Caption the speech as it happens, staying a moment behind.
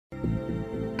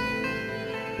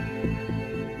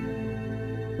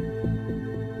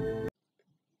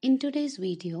In today's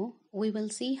video, we will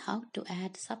see how to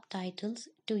add subtitles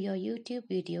to your YouTube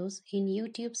videos in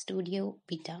YouTube Studio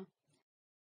Beta.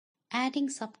 Adding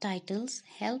subtitles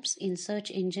helps in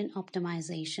search engine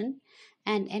optimization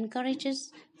and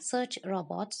encourages search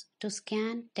robots to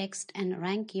scan text and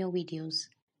rank your videos.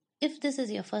 If this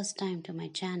is your first time to my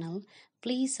channel,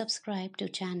 please subscribe to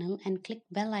channel and click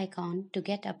bell icon to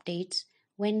get updates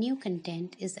when new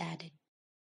content is added.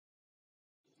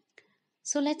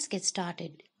 So let's get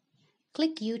started.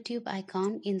 Click YouTube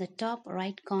icon in the top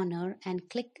right corner and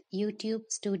click YouTube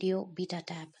Studio Beta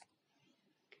tab.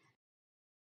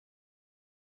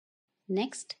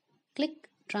 Next, click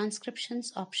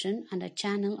Transcriptions option under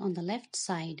Channel on the left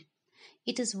side.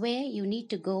 It is where you need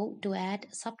to go to add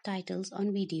subtitles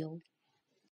on video.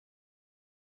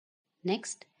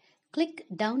 Next, click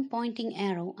down pointing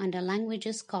arrow under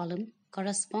Languages column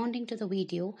corresponding to the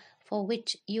video for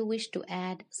which you wish to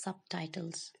add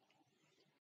subtitles.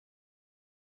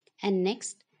 And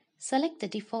next, select the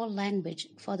default language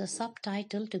for the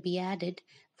subtitle to be added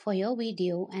for your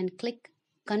video and click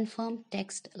Confirm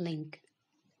Text link.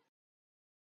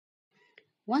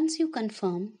 Once you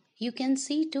confirm, you can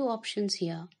see two options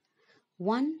here.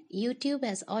 One, YouTube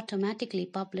has automatically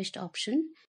published option,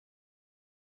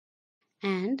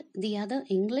 and the other,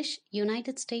 English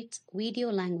United States video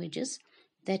languages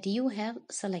that you have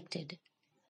selected.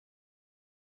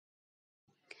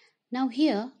 Now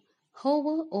here,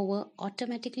 hover over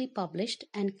Automatically Published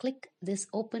and click this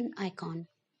open icon.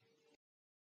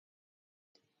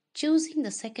 Choosing the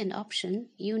second option,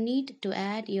 you need to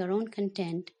add your own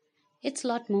content. It's a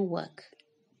lot more work.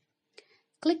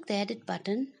 Click the Edit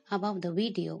button above the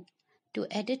video to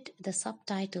edit the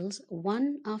subtitles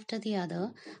one after the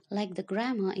other, like the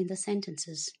grammar in the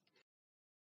sentences.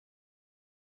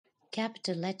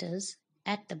 Capital letters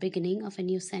at the beginning of a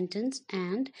new sentence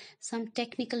and some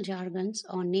technical jargons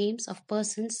or names of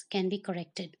persons can be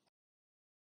corrected.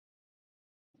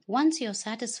 Once you're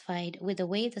satisfied with the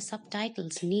way the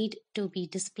subtitles need to be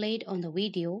displayed on the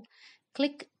video,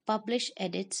 click Publish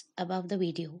Edits above the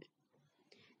video.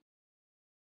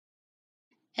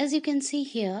 As you can see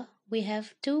here, we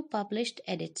have two published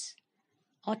edits.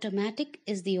 Automatic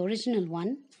is the original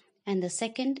one and the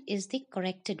second is the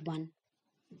corrected one.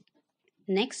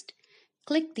 Next,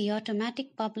 click the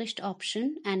Automatic Published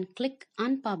option and click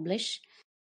Unpublish,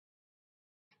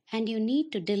 and you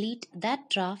need to delete that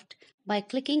draft by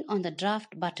clicking on the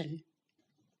Draft button.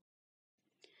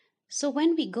 So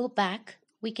when we go back,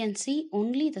 we can see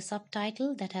only the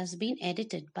subtitle that has been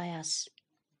edited by us.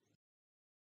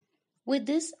 With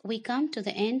this, we come to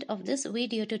the end of this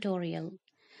video tutorial.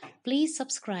 Please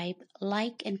subscribe,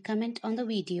 like and comment on the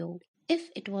video if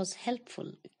it was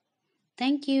helpful.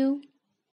 Thank you.